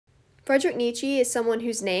Friedrich Nietzsche is someone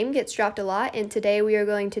whose name gets dropped a lot, and today we are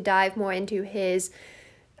going to dive more into his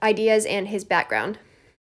ideas and his background.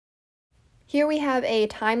 Here we have a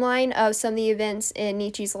timeline of some of the events in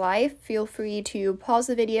Nietzsche's life. Feel free to pause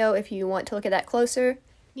the video if you want to look at that closer.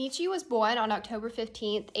 Nietzsche was born on October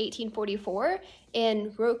 15th, 1844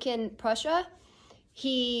 in Röcken, Prussia.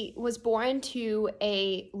 He was born to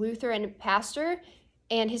a Lutheran pastor,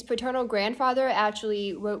 and his paternal grandfather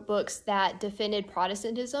actually wrote books that defended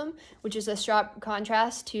Protestantism, which is a sharp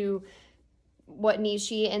contrast to what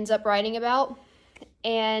Nietzsche ends up writing about.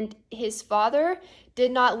 And his father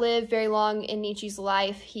did not live very long in Nietzsche's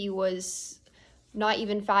life. He was not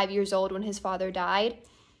even 5 years old when his father died.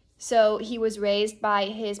 So he was raised by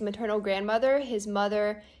his maternal grandmother, his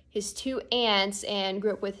mother, his two aunts, and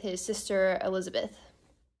grew up with his sister Elizabeth.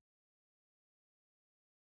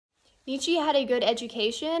 Nietzsche had a good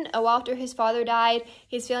education. After his father died,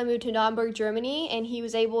 his family moved to Naumburg, Germany, and he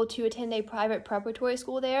was able to attend a private preparatory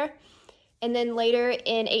school there. And then later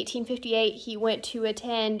in 1858, he went to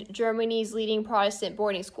attend Germany's leading Protestant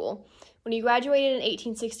boarding school. When he graduated in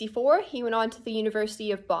 1864, he went on to the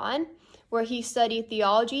University of Bonn, where he studied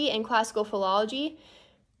theology and classical philology,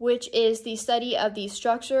 which is the study of the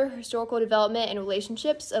structure, historical development, and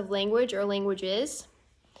relationships of language or languages.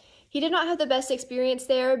 He did not have the best experience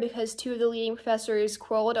there because two of the leading professors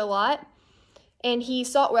quarreled a lot, and he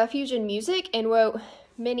sought refuge in music and wrote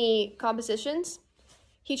many compositions.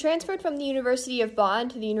 He transferred from the University of Bonn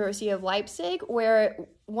to the University of Leipzig, where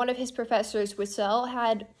one of his professors, Wissel,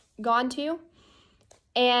 had gone to,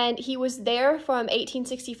 and he was there from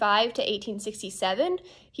 1865 to 1867.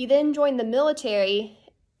 He then joined the military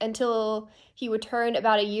until he returned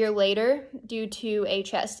about a year later due to a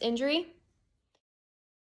chest injury.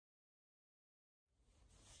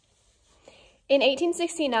 In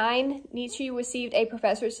 1869, Nietzsche received a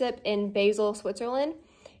professorship in Basel, Switzerland.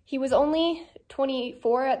 He was only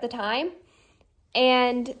 24 at the time,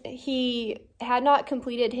 and he had not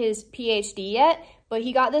completed his PhD yet, but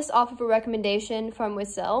he got this off of a recommendation from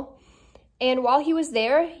Wissel. And while he was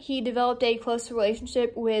there, he developed a close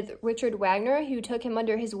relationship with Richard Wagner, who took him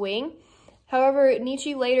under his wing. However,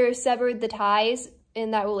 Nietzsche later severed the ties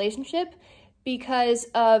in that relationship because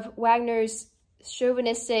of Wagner's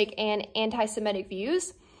chauvinistic and anti-Semitic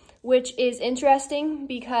views, which is interesting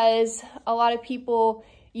because a lot of people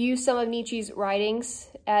use some of Nietzsche's writings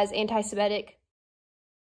as anti-Semitic.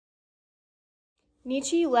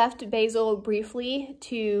 Nietzsche left Basel briefly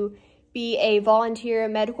to be a volunteer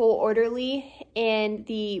medical orderly in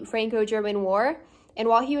the Franco-German War, and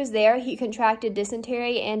while he was there, he contracted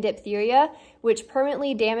dysentery and diphtheria, which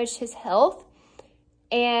permanently damaged his health,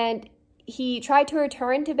 and he tried to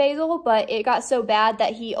return to Basel, but it got so bad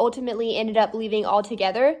that he ultimately ended up leaving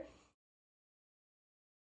altogether.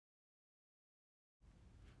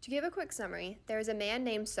 To give a quick summary, there is a man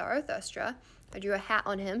named Zarathustra. I drew a hat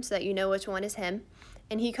on him so that you know which one is him.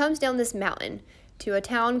 And he comes down this mountain to a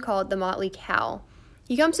town called the Motley Cow.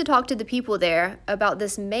 He comes to talk to the people there about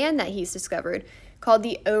this man that he's discovered called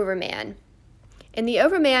the Overman. And the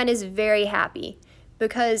Overman is very happy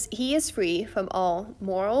because he is free from all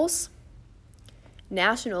morals,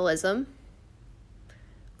 nationalism,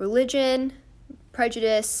 religion,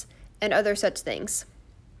 prejudice, and other such things.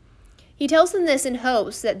 He tells them this in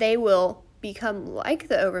hopes that they will become like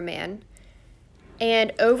the Overman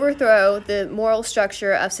and overthrow the moral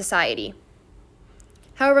structure of society.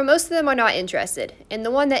 However, most of them are not interested, and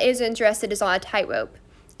the one that is interested is on a tightrope,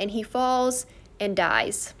 and he falls and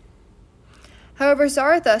dies. However,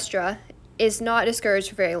 Zarathustra is not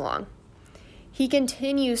discouraged for very long. He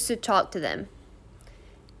continues to talk to them,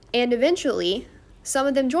 and eventually, some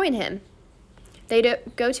of them join him. They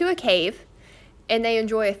go to a cave, and they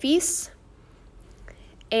enjoy a feast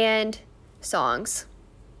and songs.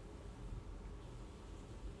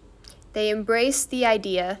 They embrace the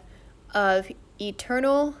idea of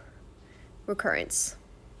eternal recurrence.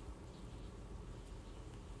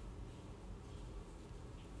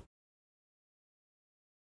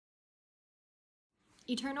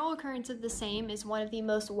 Eternal occurrence of the same is one of the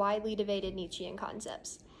most widely debated Nietzschean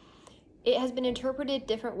concepts. It has been interpreted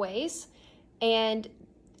different ways, and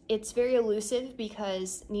it's very elusive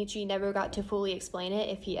because Nietzsche never got to fully explain it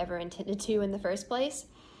if he ever intended to in the first place.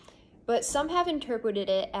 But some have interpreted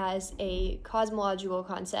it as a cosmological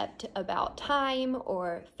concept about time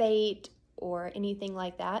or fate or anything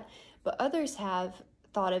like that, but others have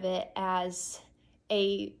thought of it as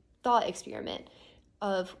a thought experiment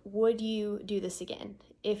of, would you do this again?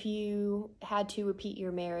 If you had to repeat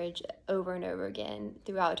your marriage over and over again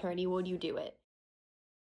throughout eternity, would you do it?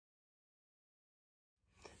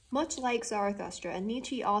 Much like Zarathustra,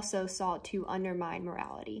 Nietzsche also sought to undermine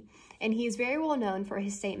morality, and he is very well known for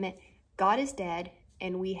his statement, "God is dead,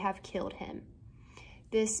 and we have killed him."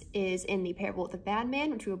 This is in the Parable of the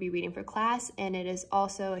Madman, which we will be reading for class, and it is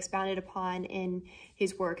also expounded upon in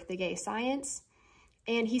his work, The Gay Science.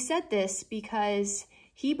 And he said this because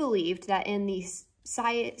he believed that in the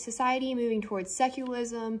society moving towards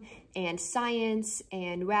secularism and science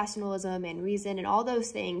and rationalism and reason and all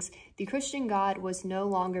those things, the Christian God was no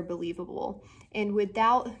longer believable. And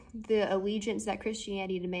without the allegiance that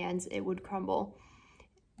Christianity demands, it would crumble.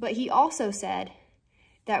 But he also said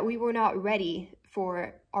that we were not ready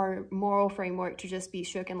for our moral framework to just be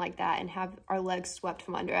shooken like that and have our legs swept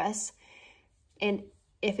from under us. And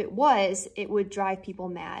if it was, it would drive people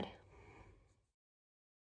mad.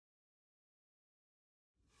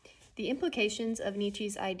 The implications of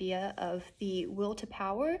Nietzsche's idea of the will to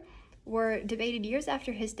power were debated years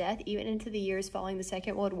after his death, even into the years following the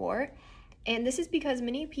Second World War. And this is because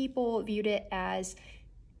many people viewed it as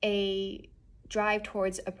a drive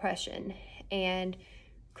towards oppression and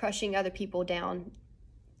crushing other people down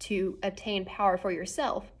to obtain power for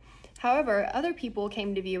yourself. However, other people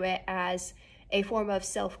came to view it as a form of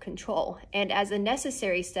self-control and as a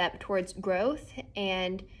necessary step towards growth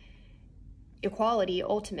and equality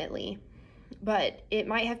ultimately. But it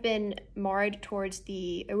might have been marred towards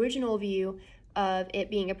the original view of it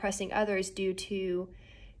being oppressing others due to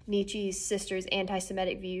Nietzsche's sister's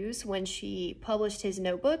anti-Semitic views when she published his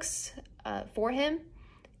notebooks for him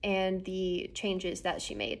and the changes that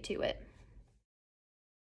she made to it.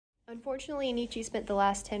 Unfortunately, Nietzsche spent the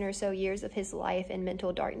last 10 or so years of his life in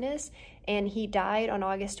mental darkness, and he died on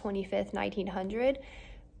August 25th, 1900,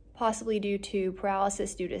 possibly due to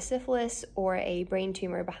paralysis due to syphilis or a brain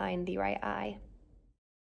tumor behind the right eye.